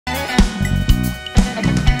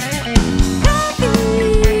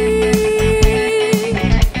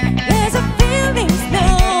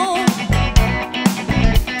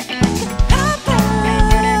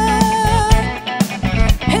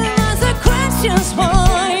just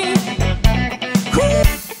why.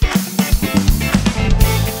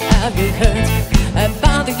 Have you heard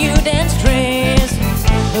about the youth and stress?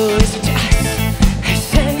 Who is it just? I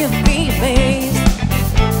say you be amazed.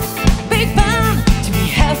 Big fun to be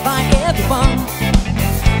had by everyone.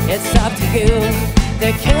 It's up to you,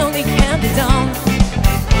 the only can be done.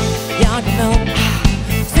 Young and old,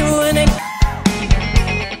 doing it.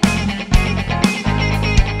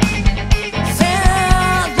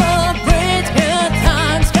 Celebrate good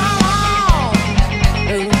times, come on.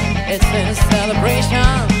 Ooh, it's a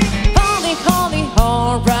celebration. Holy, holy,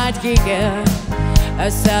 alright, yeah. A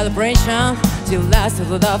celebration to last a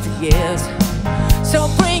lot of years. So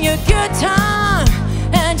bring a good time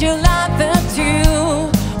and you love them too.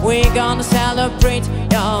 We're gonna celebrate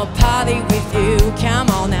your party with you. Come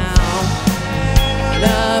on now.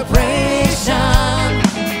 Celebration.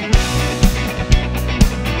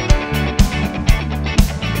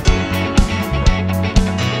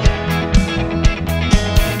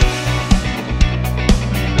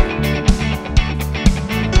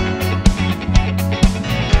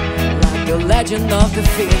 Like the legend of the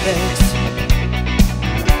Phoenix,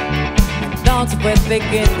 dawned with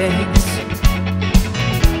beginnings.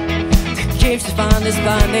 Keeps us find this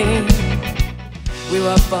blinding. We were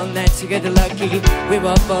up all night to get lucky. We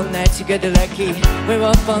were up all night to get lucky. We were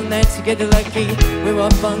up all night to get lucky. We were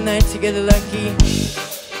up all night to get lucky.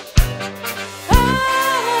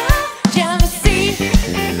 Ah, jealousy.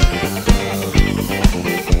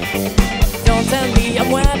 Don't tell me I'm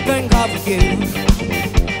weapon call for you.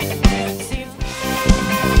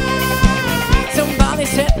 Somebody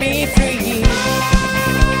set me free.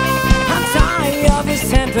 I'm tired of his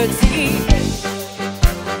sympathy.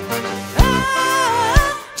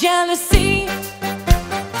 Jealousy,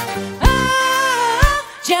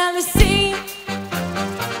 jealousy.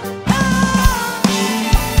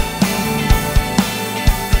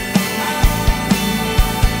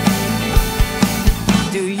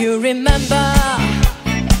 Do you remember